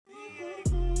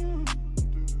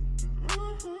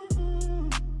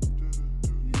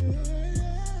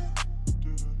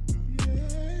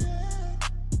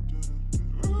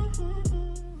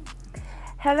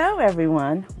Hello,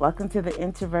 everyone. Welcome to the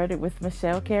Introverted with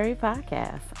Michelle Carey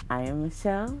podcast. I am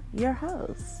Michelle, your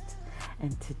host.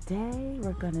 And today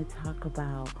we're going to talk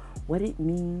about what it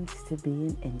means to be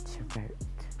an introvert.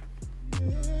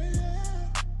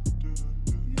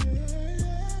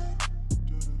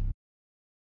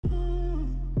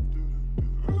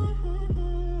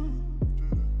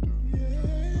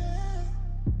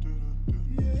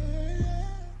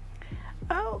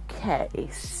 Okay,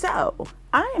 so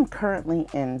I am currently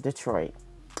in Detroit.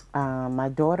 My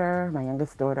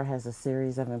youngest daughter, has a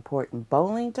series of important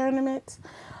bowling tournaments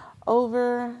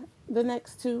over the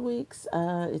next 2 weeks.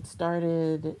 It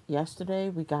started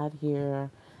yesterday. We got here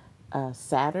last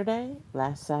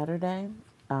Saturday.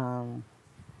 Um,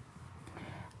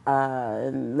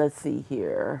 and let's see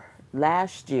here.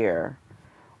 Last year,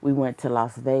 we went to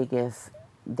Las Vegas,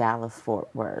 Dallas, Fort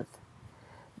Worth.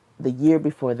 The year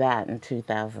before that, in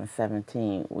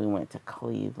 2017, we went to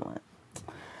Cleveland.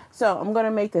 So I'm going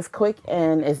to make this quick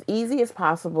and as easy as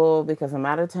possible because I'm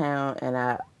out of town and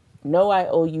I know I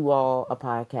owe you all a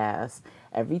podcast.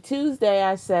 Every Tuesday,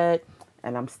 I said,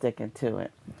 and I'm sticking to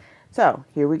it. So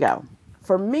here we go.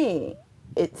 For me,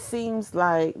 it seems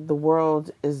like the world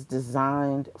is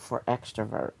designed for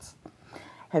extroverts.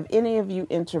 Have any of you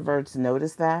introverts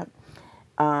noticed that?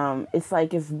 It's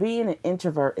like if being an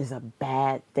introvert is a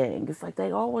bad thing. It's like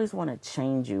they always want to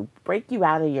change you, break you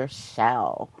out of your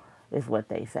shell, is what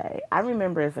they say. I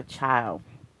remember as a child,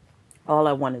 all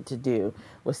I wanted to do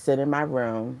was sit in my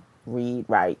room, read,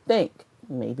 write, think,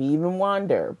 maybe even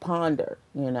wander, ponder.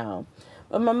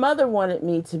 But my mother wanted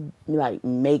me to like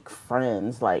make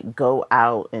friends, like go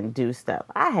out and do stuff.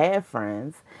 I had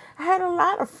friends. I had a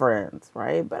lot of friends,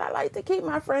 right? But I like to keep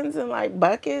my friends in like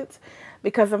buckets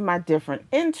because of my different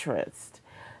interests.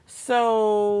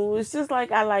 So it's just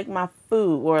like I like my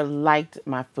food or liked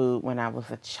my food when I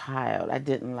was a child. I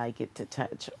didn't like it to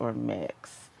touch or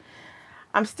mix.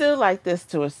 I'm still like this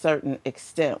to a certain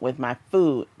extent with my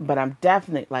food, but I'm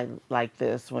definitely like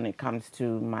this when it comes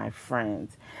to my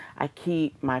friends. I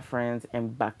keep my friends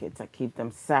in buckets. I keep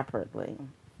them separately.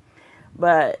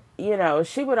 But,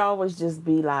 she would always just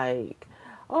be like,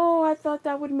 "Oh, I thought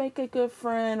that would make a good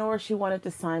friend," or she wanted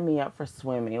to sign me up for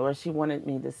swimming, or she wanted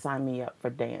me to sign me up for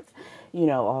dance,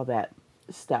 all that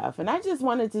stuff. And I just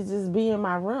wanted to just be in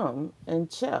my room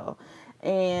and chill.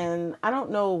 And I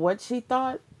don't know what she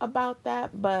thought about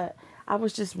that, but I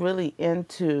was just really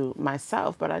into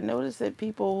myself. But I noticed that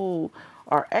people who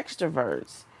are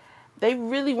extroverts, they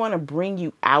really want to bring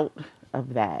you out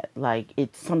of that. Like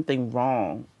it's something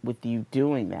wrong with you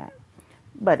doing that,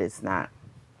 but it's not.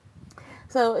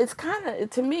 So it's kind of,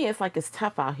 to me, it's like it's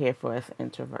tough out here for us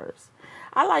introverts.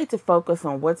 I like to focus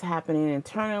on what's happening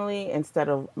internally instead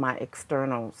of my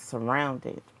external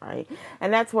surroundings, right?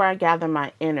 And that's where I gather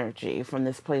my energy from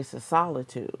this place of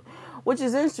solitude, which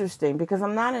is interesting because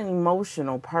I'm not an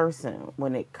emotional person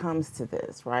when it comes to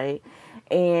this, right?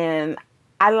 And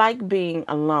I like being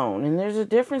alone. And there's a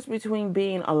difference between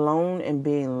being alone and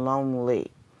being lonely.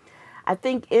 I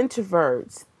think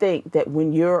introverts think that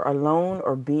when you're alone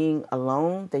or being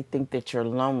alone, they think that you're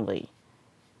lonely,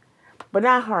 but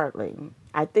not hardly.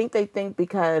 I think they think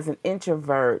because an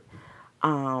introvert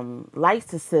likes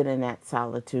to sit in that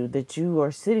solitude that you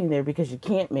are sitting there because you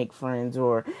can't make friends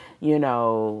or,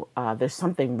 there's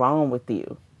something wrong with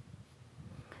you.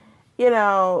 You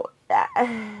know,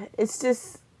 it's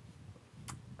just,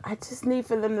 I just need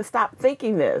for them to stop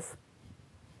thinking this.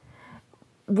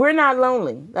 We're not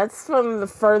lonely. That's from the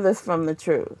furthest from the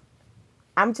truth.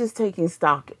 I'm just taking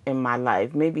stock in my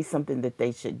life. Maybe something that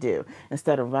they should do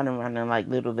instead of running around and like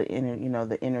little the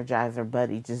Energizer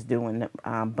Buddy, just doing the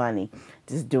bunny,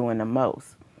 just doing the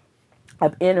most.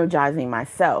 Of energizing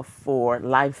myself for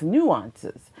life's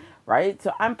nuances, right?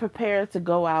 So I'm prepared to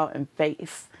go out and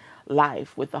face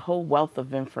life with a whole wealth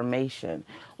of information,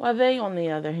 while they, on the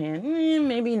other hand,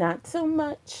 maybe not so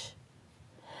much.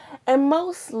 And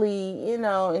mostly,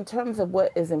 in terms of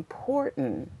what is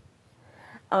important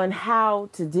on how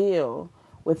to deal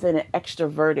within an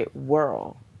extroverted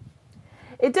world.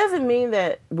 It doesn't mean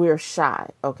that we're shy,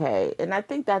 okay? And I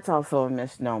think that's also a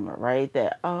misnomer, right?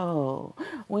 That, oh,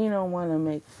 we don't want to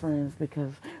make friends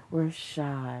because we're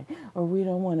shy, or we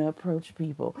don't want to approach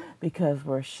people because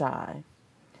we're shy.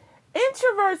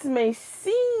 Introverts may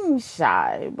seem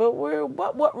shy, but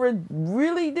what we're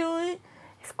really doing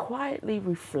is quietly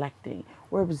reflecting.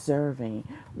 We're observing.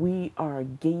 We are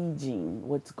gauging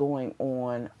what's going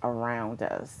on around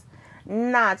us.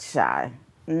 Not shy,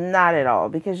 not at all,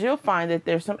 because you'll find that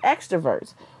there's some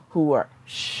extroverts who are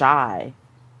shy,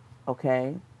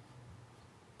 okay?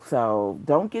 So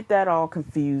don't get that all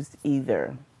confused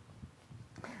either.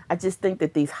 I just think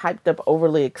that these hyped up,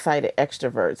 overly excited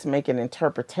extroverts make an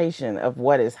interpretation of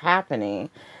what is happening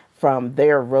from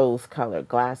their rose colored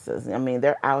glasses. I mean,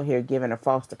 they're out here giving a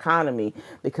false economy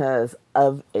because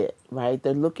of it, right?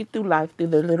 They're looking through life through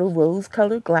their little rose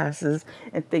colored glasses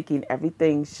and thinking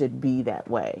everything should be that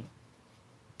way.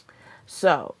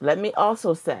 So let me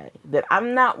also say that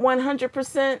I'm not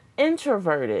 100%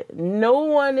 introverted. No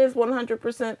one is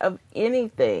 100% of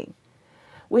anything.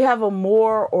 We have a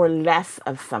more or less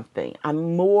of something.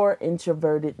 I'm more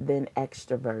introverted than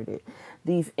extroverted.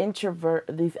 These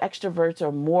extroverts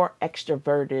are more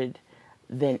extroverted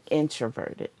than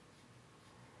introverted.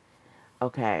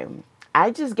 Okay.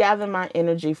 I just gather my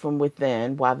energy from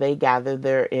within while they gather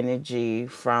their energy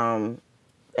from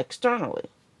externally.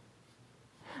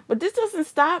 But this doesn't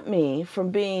stop me from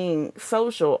being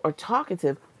social or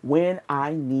talkative when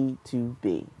I need to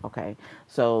be. Okay.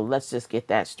 So let's just get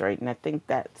that straight. And I think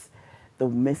that's the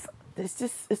miss. It's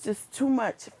just too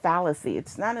much fallacy.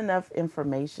 It's not enough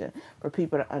information for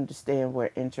people to understand where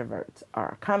introverts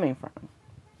are coming from.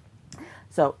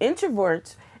 So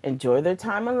introverts enjoy their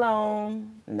time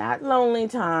alone, not lonely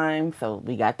time. So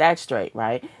we got that straight,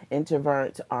 right?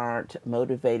 Introverts aren't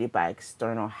motivated by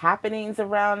external happenings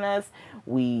around us.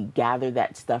 We gather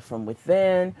that stuff from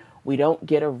within. We don't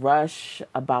get a rush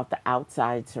about the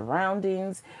outside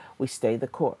surroundings. We stay the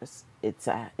course.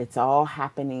 It's all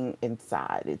happening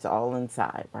inside. It's all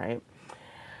inside, right?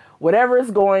 Whatever is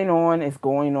going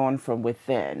on from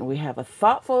within. We have a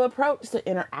thoughtful approach to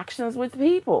interactions with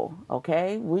people,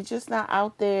 okay? We're just not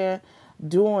out there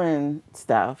doing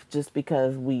stuff just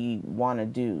because we want to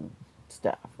do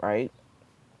stuff, right?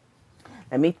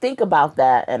 Let me think about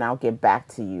that and I'll get back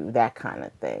to you, that kind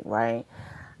of thing, right?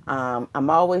 I'm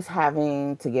always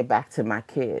having to get back to my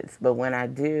kids, but when I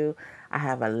do, I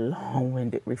have a long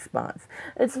winded response.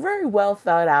 It's very well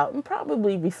thought out and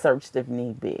probably researched if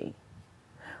need be.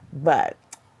 But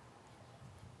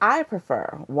I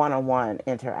prefer one on one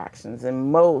interactions,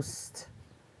 and most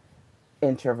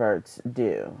introverts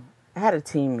do. I had a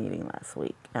team meeting last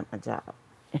week at my job,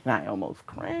 and I almost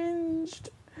cringed.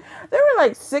 There were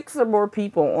like six or more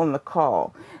people on the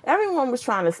call. Everyone was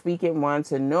trying to speak at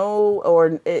once, and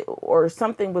or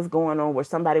something was going on where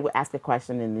somebody would ask a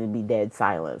question and it'd be dead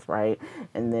silence, right?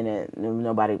 And then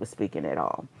nobody was speaking at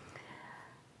all.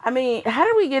 I mean, how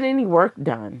do we get any work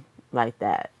done like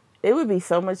that? It would be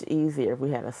so much easier if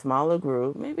we had a smaller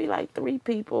group, maybe like three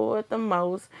people at the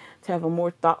most, to have a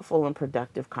more thoughtful and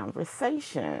productive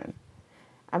conversation.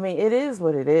 I mean, it is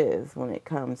what it is when it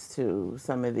comes to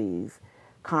some of these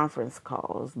conference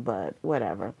calls, but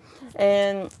whatever.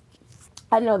 And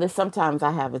I know that sometimes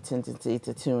I have a tendency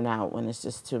to tune out when it's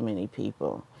just too many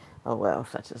people. Oh well,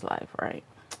 such is life, right?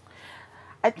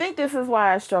 I think this is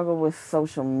why I struggle with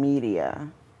social media.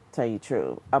 Tell you the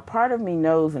truth. A part of me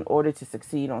knows in order to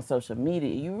succeed on social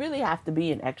media, you really have to be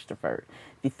an extrovert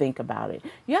if you think about it.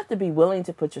 You have to be willing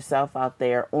to put yourself out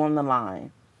there on the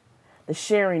line, the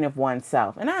sharing of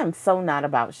oneself. And I am so not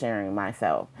about sharing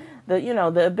myself.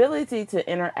 The ability to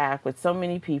interact with so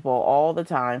many people all the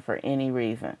time for any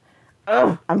reason.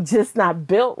 Ugh, I'm just not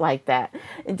built like that.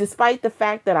 And despite the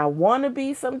fact that I want to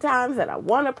be sometimes, that I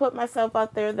want to put myself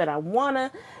out there, that I want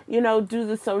to, do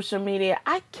the social media,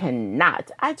 I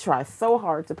cannot. I try so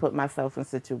hard to put myself in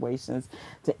situations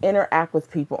to interact with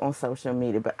people on social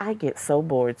media, but I get so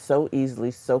bored so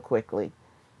easily, so quickly.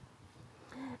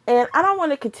 And I don't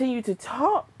want to continue to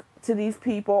talk to these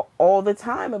people all the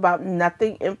time about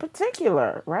nothing in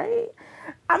particular, right?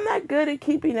 I'm not good at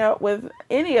keeping up with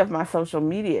any of my social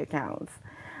media accounts.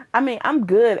 I mean, I'm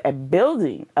good at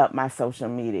building up my social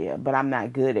media, but I'm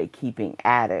not good at keeping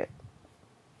at it.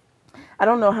 I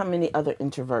don't know how many other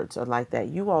introverts are like that.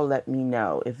 You all let me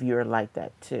know if you're like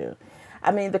that too.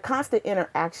 I mean, the constant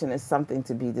interaction is something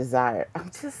to be desired.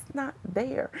 I'm just not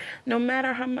there. No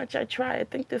matter how much I try, I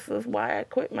think this is why I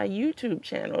quit my YouTube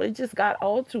channel. It just got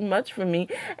all too much for me.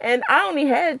 And I only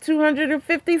had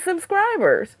 250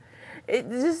 subscribers.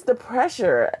 It's just the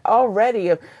pressure already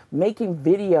of making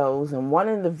videos and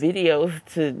wanting the videos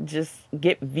to just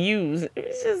get views.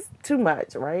 It's just too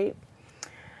much, right?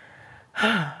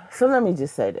 So let me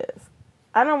just say this.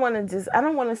 I don't want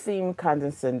to seem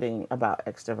condescending about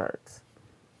extroverts.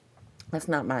 That's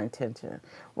not my intention.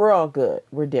 We're all good.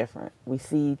 We're different. We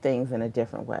see things in a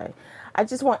different way. I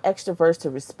just want extroverts to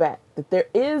respect that there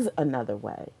is another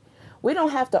way. We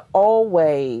don't have to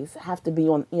always have to be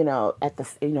on, at the,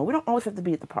 we don't always have to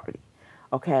be at the party,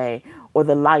 okay? Or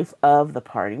the life of the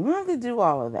party. We don't have to do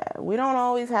all of that. We don't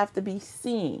always have to be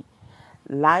seen.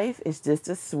 Life is just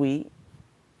as sweet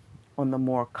on the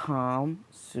more calm,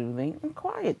 soothing, and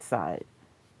quiet side.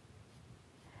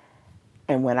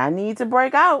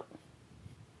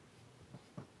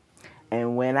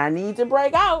 And when I need to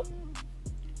break out,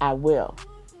 I will.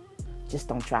 Just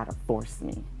don't try to force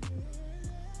me.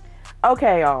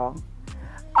 Okay, y'all.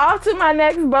 Off to my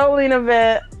next bowling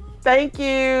event. Thank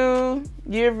you.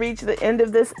 You've reached the end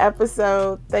of this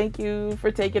episode. Thank you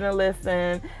for taking a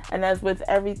listen. And as with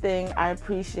everything, I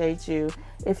appreciate you.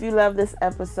 If you love this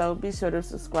episode, be sure to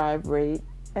subscribe, rate,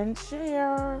 and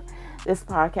share. This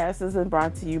podcast has been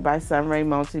brought to you by Sunray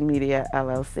Multimedia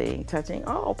LLC, touching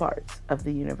all parts of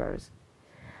the universe.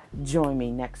 Join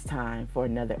me next time for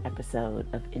another episode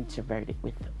of Introverted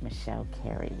with Michelle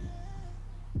Carey.